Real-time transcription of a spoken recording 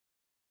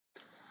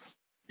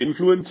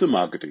Influencer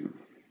marketing,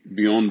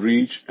 beyond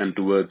reach and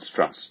towards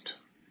trust.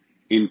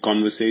 In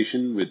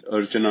conversation with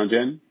Archana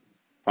Jain,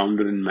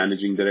 founder and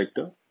managing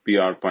director,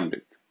 PR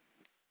Pandit.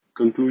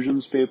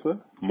 Conclusions paper,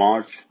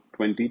 March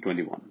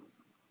 2021.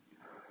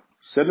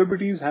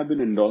 Celebrities have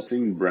been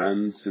endorsing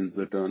brands since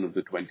the turn of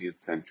the 20th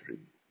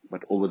century.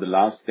 But over the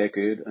last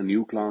decade, a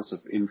new class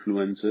of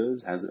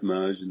influencers has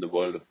emerged in the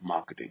world of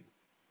marketing.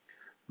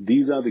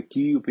 These are the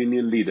key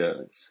opinion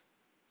leaders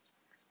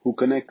who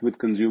connect with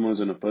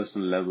consumers on a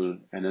personal level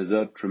and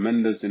exert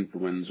tremendous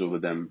influence over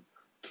them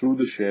through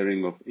the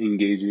sharing of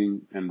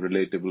engaging and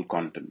relatable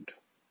content.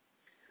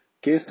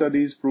 Case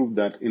studies prove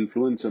that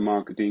influencer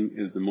marketing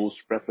is the most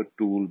preferred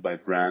tool by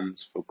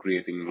brands for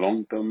creating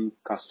long-term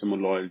customer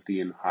loyalty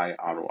and high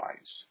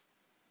ROIs.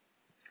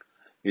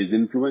 Is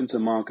influencer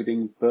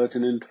marketing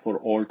pertinent for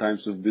all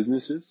types of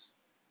businesses?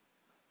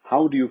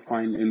 How do you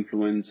find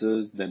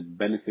influencers that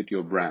benefit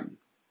your brand?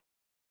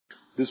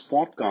 This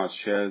podcast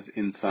shares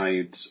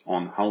insights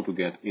on how to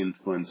get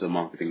influencer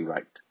marketing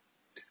right.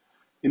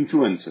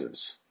 Influencers,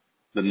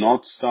 the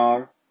North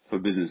Star for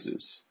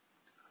businesses.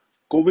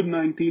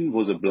 COVID-19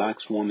 was a black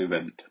swan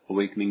event,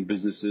 awakening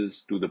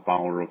businesses to the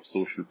power of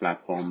social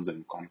platforms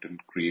and content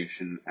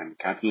creation and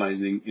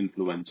catalyzing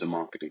influencer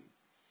marketing.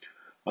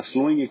 A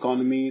slowing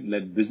economy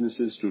led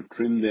businesses to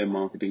trim their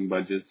marketing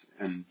budgets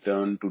and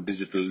turn to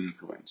digital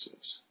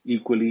influencers.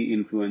 Equally,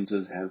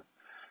 influencers have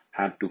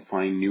had to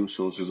find new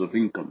sources of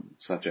income,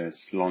 such as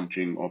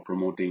launching or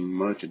promoting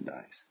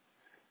merchandise.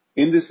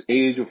 In this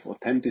age of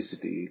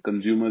authenticity,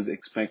 consumers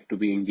expect to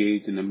be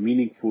engaged in a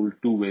meaningful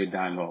two-way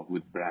dialogue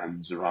with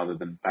brands rather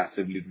than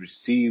passively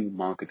receive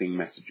marketing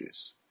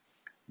messages.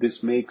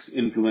 This makes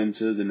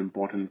influencers an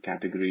important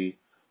category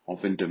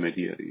of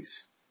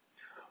intermediaries.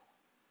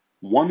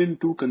 1 in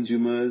 2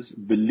 consumers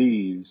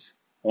believes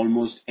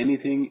almost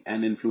anything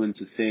an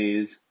influencer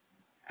says,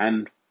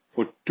 and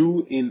for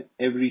 2 in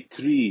every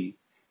 3,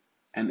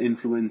 an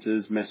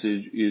influencer's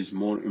message is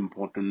more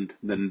important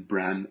than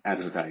brand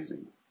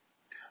advertising.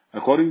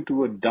 According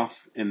to a Duff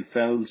and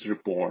Phelps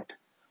report,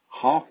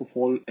 half of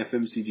all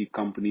FMCG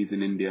companies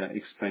in India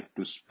expect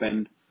to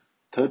spend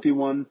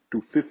 31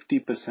 to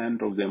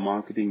 50% of their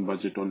marketing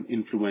budget on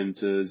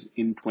influencers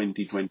in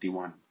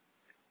 2021,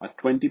 a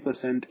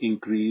 20%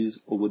 increase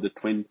over the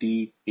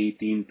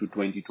 2018 to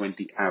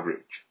 2020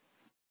 average.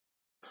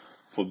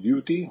 For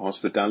beauty,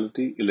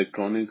 hospitality,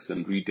 electronics,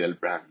 and retail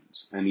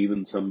brands, and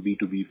even some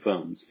B2B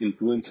firms,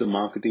 influencer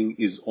marketing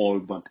is all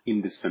but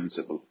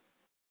indispensable.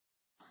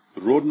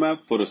 Roadmap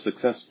for a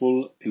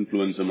successful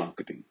influencer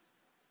marketing.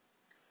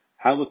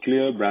 Have a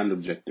clear brand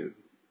objective.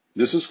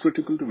 This is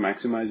critical to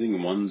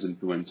maximizing one's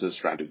influencer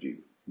strategy.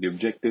 The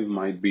objective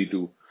might be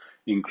to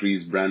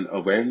increase brand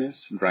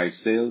awareness, drive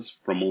sales,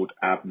 promote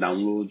app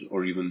downloads,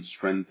 or even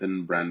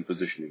strengthen brand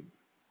positioning.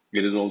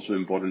 It is also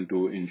important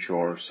to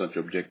ensure such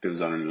objectives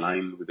are in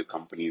line with the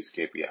company's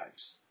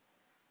KPIs.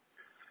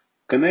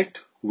 Connect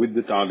with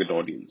the target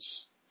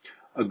audience.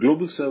 A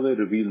global survey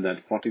revealed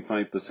that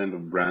 45%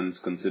 of brands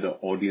consider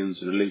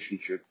audience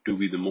relationship to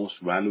be the most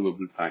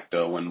valuable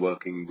factor when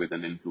working with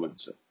an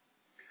influencer.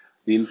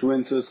 The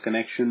influencer's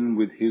connection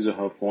with his or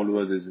her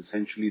followers is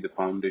essentially the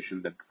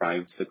foundation that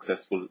drives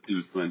successful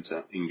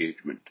influencer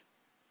engagement.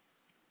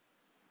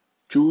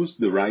 Choose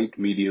the right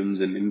mediums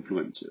and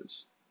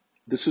influencers.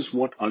 This is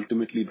what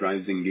ultimately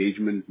drives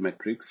engagement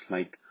metrics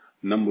like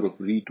number of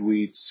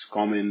retweets,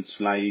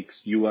 comments,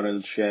 likes,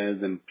 URL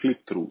shares, and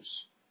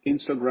click-throughs.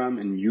 Instagram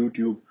and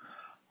YouTube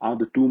are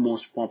the 2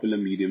 most popular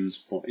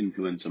mediums for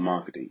influencer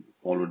marketing,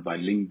 followed by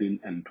LinkedIn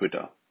and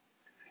Twitter.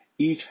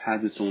 Each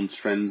has its own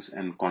strengths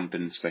and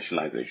content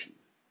specialization.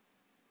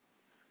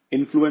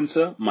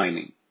 Influencer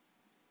mining.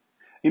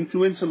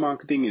 Influencer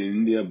marketing in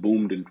India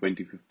boomed in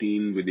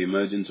 2015 with the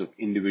emergence of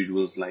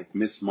individuals like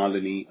Miss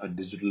Malini, a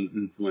digital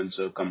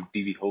influencer cum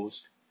TV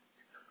host.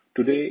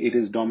 Today, it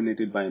is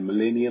dominated by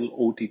millennial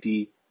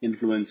OTT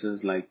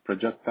influencers like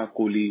Prajakta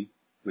Kohli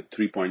with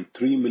 3.3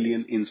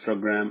 million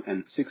Instagram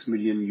and 6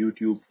 million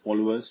YouTube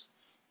followers,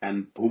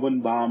 and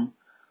Bhuvan Bam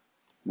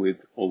with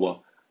over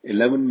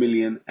 11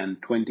 million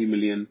and 20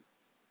 million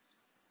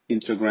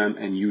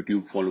Instagram and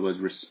YouTube followers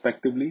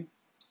respectively.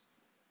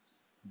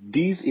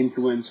 These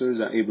influencers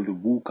are able to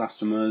woo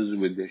customers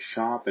with their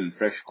sharp and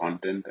fresh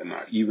content and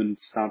are even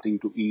starting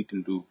to eat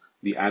into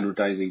the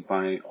advertising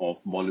pie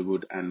of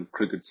Bollywood and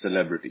cricket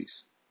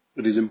celebrities.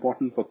 It is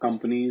important for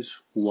companies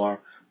who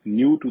are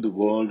new to the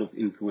world of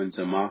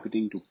influencer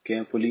marketing to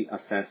carefully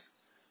assess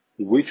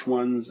which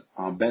ones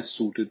are best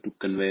suited to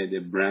convey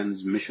their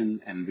brand's mission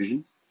and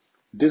vision.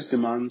 This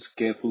demands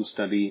careful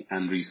study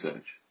and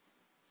research.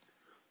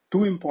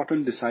 2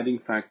 important deciding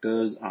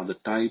factors are the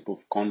type of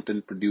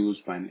content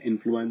produced by an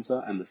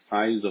influencer and the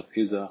size of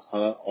his or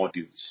her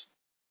audience.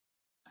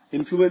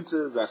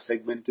 Influencers are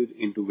segmented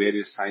into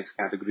various size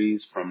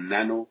categories from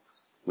nano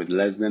with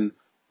less than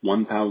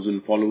 1,000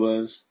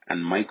 followers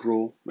and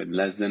micro with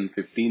less than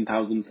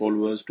 15,000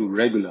 followers to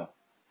regular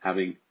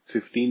having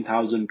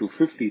 15,000 to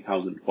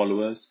 50,000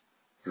 followers,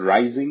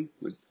 rising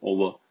with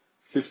over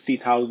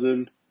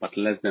 50,000 but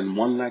less than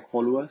 1 lakh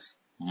followers,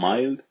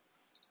 mild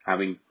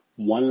having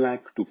 1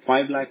 lakh to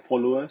 5 lakh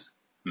followers,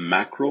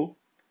 macro,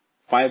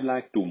 5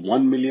 lakh to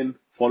 1 million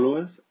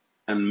followers,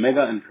 and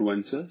mega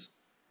influencers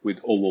with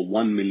over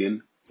 1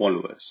 million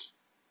followers.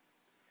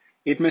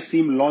 It may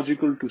seem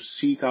logical to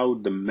seek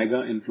out the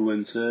mega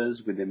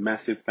influencers with a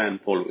massive fan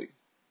following.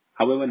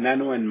 However,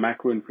 nano and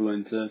macro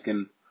influencer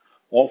can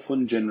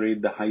often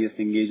generate the highest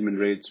engagement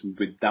rates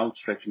without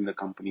stretching the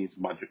company's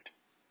budget.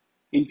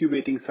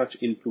 Incubating such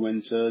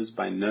influencers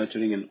by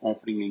nurturing and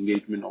offering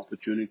engagement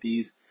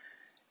opportunities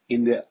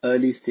in their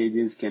early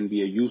stages can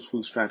be a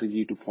useful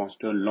strategy to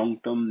foster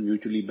long-term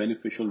mutually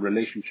beneficial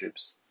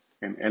relationships,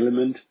 an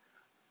element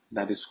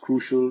that is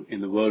crucial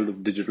in the world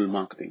of digital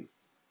marketing.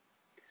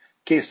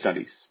 Case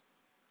studies.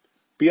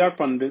 PR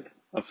Pandit,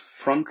 a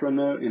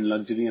frontrunner in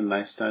luxury and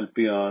lifestyle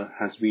PR,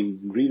 has been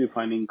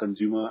redefining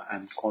consumer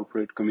and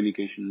corporate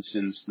communication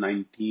since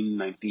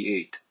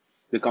 1998.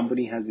 The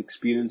company has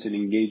experience in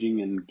engaging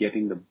and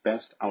getting the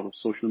best out of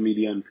social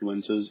media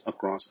influencers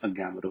across a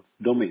gamut of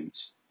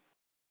domains.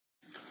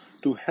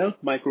 To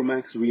help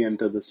Micromax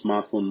re-enter the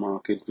smartphone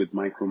market with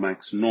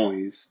Micromax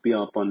Noise,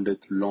 PR Pandit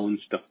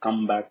launched a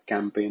comeback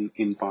campaign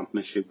in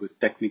partnership with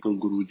Technical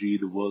Guruji,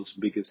 the world's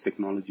biggest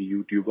technology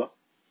YouTuber.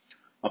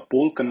 A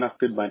poll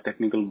conducted by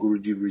Technical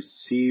Guruji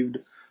received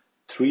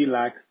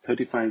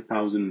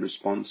 335,000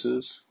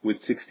 responses,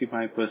 with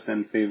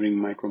 65% favoring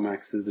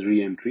Micromax's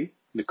re-entry.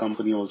 The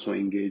company also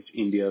engaged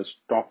India's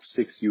top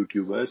 6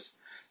 YouTubers,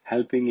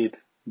 helping it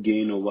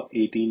gain over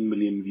 18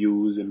 million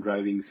views and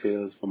driving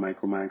sales for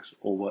Micromax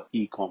over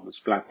e-commerce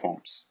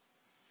platforms.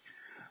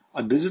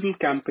 A digital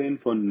campaign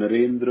for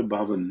Narendra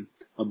Bhavan,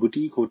 a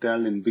boutique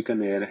hotel in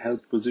Bikaner,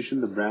 helped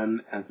position the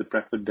brand as the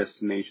preferred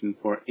destination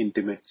for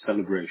intimate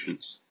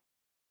celebrations.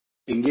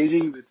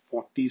 Engaging with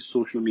 40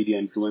 social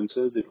media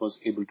influencers, it was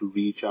able to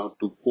reach out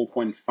to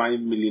 4.5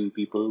 million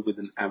people with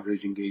an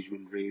average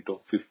engagement rate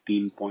of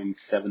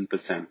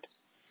 15.7%.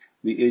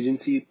 The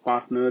agency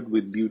partnered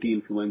with beauty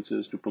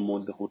influencers to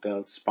promote the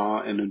hotel's spa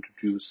and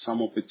introduce some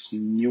of its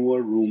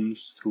newer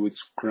rooms through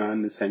its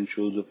Grand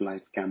Essentials of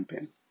Life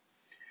campaign.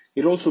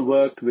 It also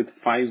worked with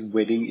 5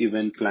 wedding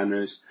event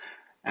planners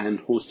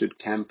and hosted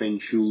campaign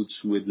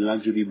shoots with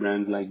luxury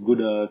brands like Good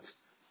Earth,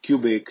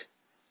 Cubic,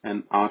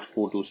 and Art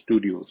Photo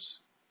Studios.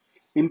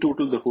 In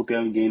total, the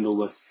hotel gained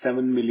over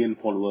 7 million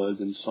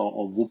followers and saw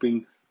a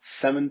whopping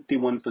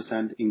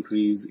 71%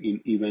 increase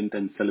in event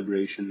and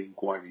celebration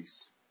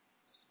inquiries.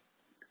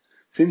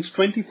 Since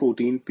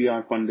 2014,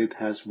 PR Pandit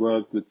has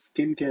worked with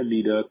skincare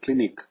leader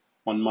Clinique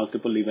on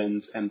multiple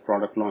events and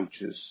product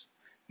launches.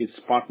 Its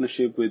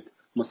partnership with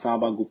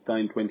Masaba Gupta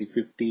in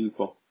 2015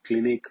 for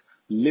Clinique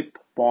Lip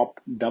Pop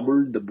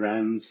doubled the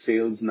brand's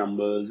sales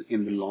numbers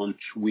in the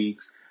launch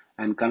weeks,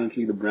 and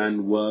currently the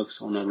brand works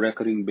on a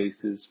recurring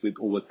basis with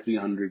over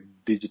 300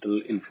 digital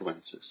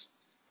influencers.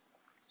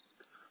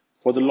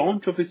 For the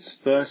launch of its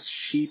first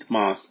sheet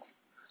masks,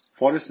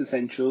 Forest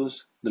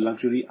Essentials, the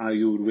luxury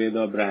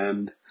Ayurveda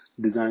brand,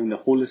 designed a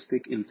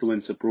holistic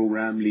influencer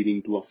program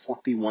leading to a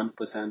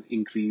 41%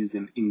 increase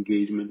in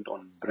engagement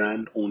on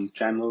brand-owned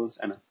channels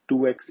and a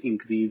 2x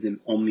increase in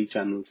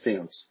omni-channel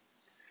sales.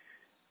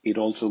 It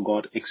also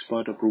got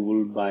expert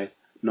approval by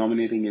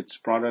nominating its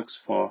products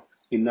for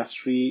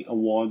industry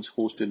awards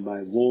hosted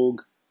by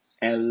Vogue,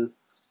 Elle,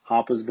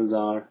 Harper's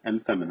Bazaar,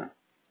 and Femina.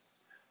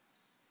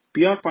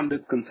 PR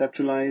Pandit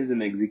conceptualized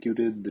and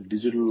executed the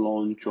digital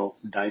launch of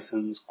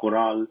Dyson's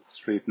Coral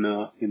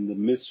straightener in the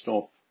midst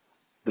of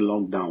the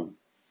lockdown.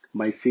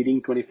 By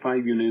seeding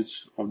 25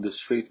 units of the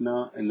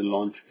straightener in the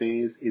launch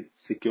phase, it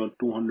secured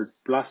 200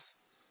 plus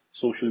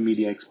social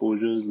media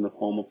exposures in the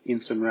form of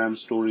Instagram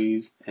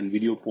stories and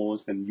video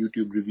posts and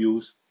YouTube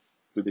reviews,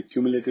 with a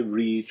cumulative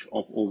reach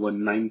of over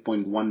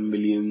 9.1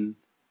 million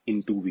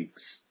in 2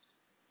 weeks.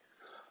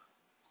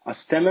 A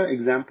stellar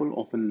example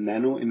of a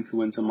nano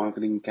influencer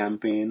marketing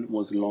campaign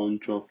was the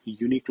launch of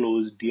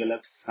Uniqlo's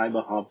DLF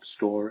Cyber Hub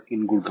store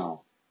in Gurgaon.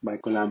 By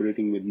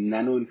collaborating with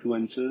nano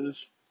influencers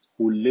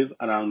who live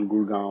around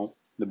Gurgaon,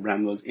 the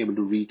brand was able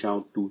to reach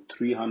out to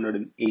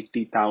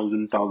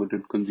 380,000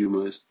 targeted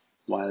consumers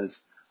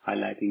whilst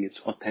highlighting its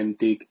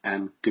authentic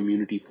and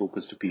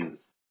community-focused appeal.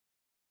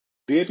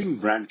 Creating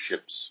brand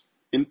ships.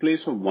 In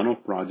place of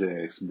one-off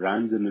projects,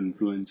 brands and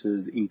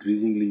influencers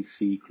increasingly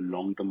seek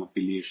long-term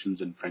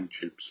affiliations and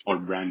friendships or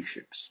brand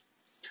ships.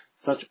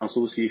 Such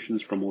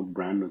associations promote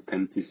brand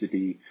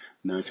authenticity,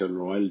 nurture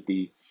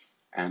loyalty,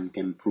 and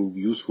can prove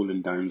useful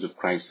in times of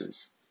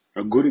crisis.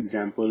 A good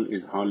example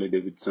is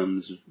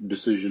Harley-Davidson's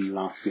decision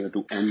last year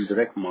to end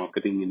direct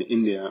marketing in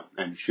India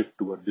and shift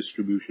to a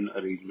distribution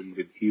arrangement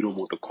with Hero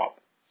MotoCorp,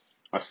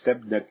 a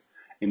step that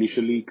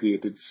initially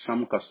created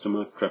some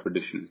customer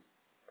trepidation.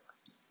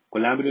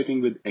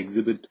 Collaborating with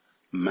Exhibit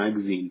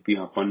magazine,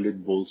 PR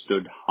Pandit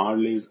bolstered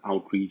Harley's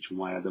outreach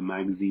via the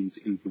magazine's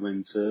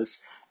influencers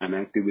and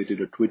activated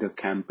a Twitter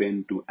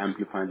campaign to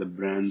amplify the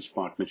brand's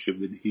partnership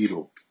with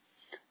Hero.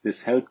 This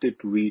helped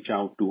it reach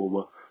out to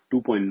over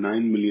 2.9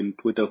 million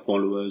Twitter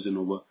followers and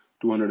over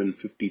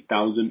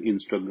 250,000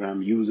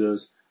 Instagram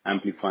users,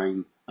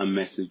 amplifying a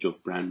message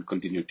of brand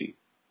continuity.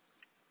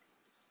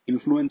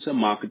 Influencer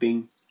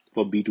marketing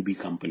for B2B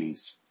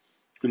companies.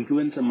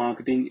 Influencer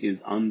marketing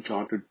is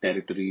uncharted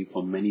territory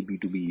for many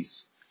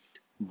B2Bs,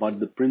 but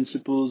the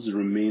principles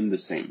remain the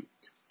same.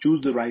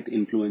 Choose the right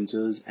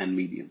influencers and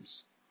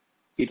mediums.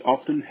 It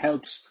often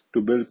helps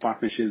to build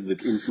partnerships with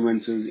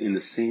influencers in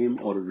the same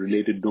or a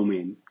related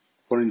domain.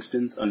 For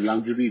instance, a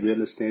luxury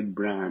real estate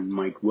brand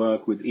might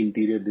work with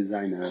interior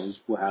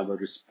designers who have a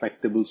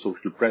respectable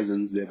social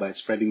presence, thereby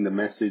spreading the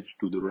message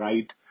to the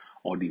right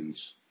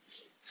audience.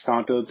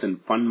 Startups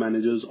and fund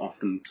managers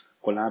often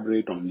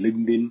collaborate on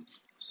LinkedIn,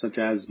 such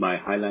as by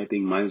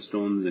highlighting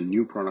milestones and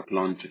new product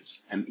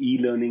launches. An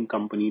e-learning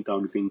company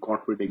targeting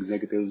corporate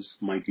executives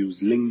might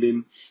use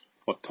LinkedIn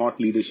for thought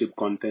leadership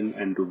content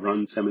and to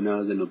run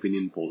seminars and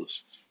opinion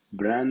polls.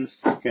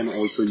 Brands can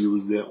also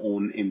use their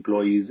own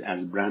employees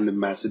as brand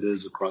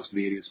ambassadors across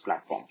various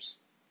platforms.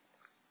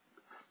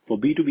 For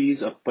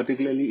B2Bs, a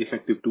particularly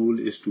effective tool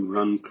is to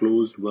run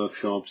closed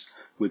workshops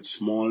with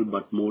small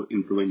but more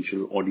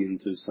influential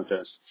audiences such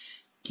as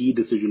key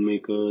decision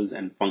makers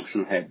and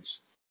functional heads.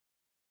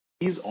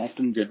 These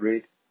often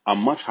generate a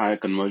much higher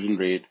conversion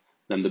rate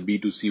than the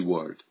B2C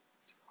world.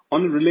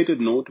 On a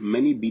related note,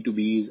 many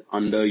B2Bs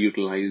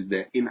underutilize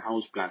their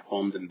in-house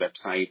platforms and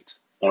websites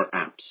or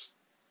apps.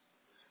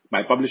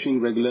 By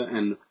publishing regular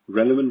and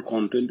relevant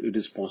content, it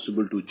is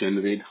possible to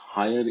generate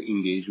higher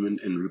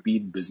engagement and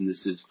repeat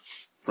businesses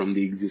from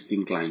the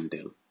existing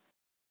clientele.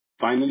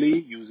 Finally,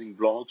 using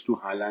blogs to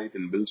highlight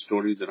and build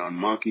stories around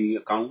marquee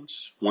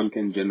accounts, one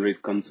can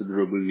generate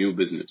considerable new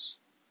business.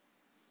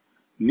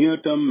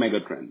 Near-term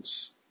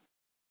megatrends.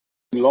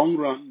 In the long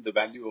run, the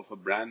value of a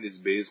brand is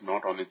based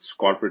not on its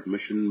corporate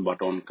mission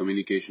but on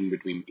communication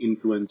between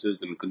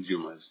influencers and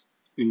consumers.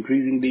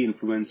 Increasingly,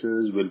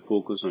 influencers will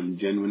focus on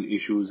genuine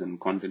issues and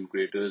content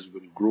creators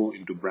will grow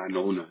into brand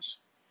owners.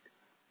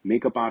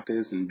 Makeup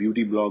artist and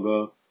beauty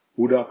blogger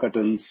Huda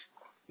Kattan's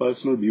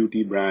personal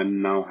beauty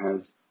brand now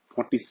has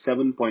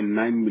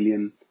 47.9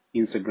 million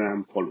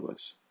Instagram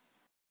followers.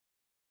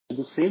 At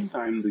the same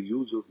time, the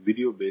use of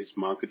video-based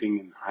marketing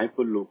in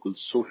hyper-local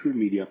social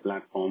media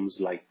platforms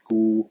like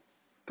Koo,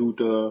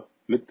 Tutor,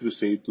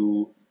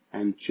 Mitrasetu,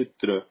 and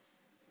Chitra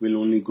will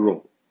only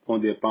grow. For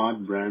their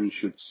part, brands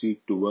should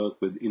seek to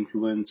work with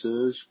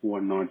influencers who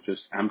are not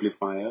just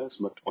amplifiers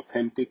but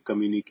authentic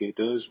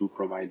communicators who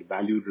provide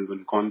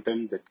value-driven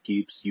content that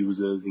keeps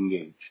users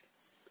engaged.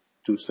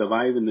 To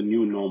survive in the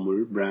new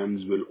normal,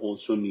 brands will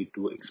also need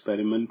to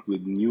experiment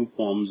with new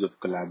forms of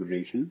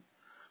collaboration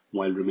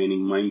while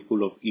remaining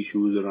mindful of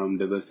issues around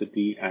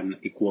diversity and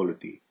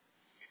equality.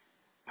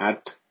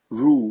 At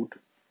root,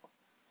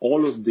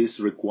 all of this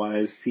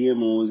requires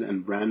CMOs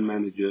and brand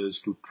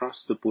managers to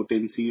trust the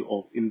potency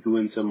of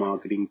influencer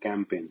marketing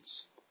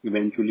campaigns.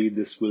 Eventually,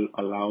 this will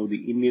allow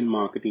the Indian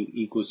marketing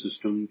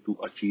ecosystem to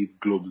achieve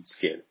global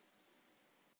scale.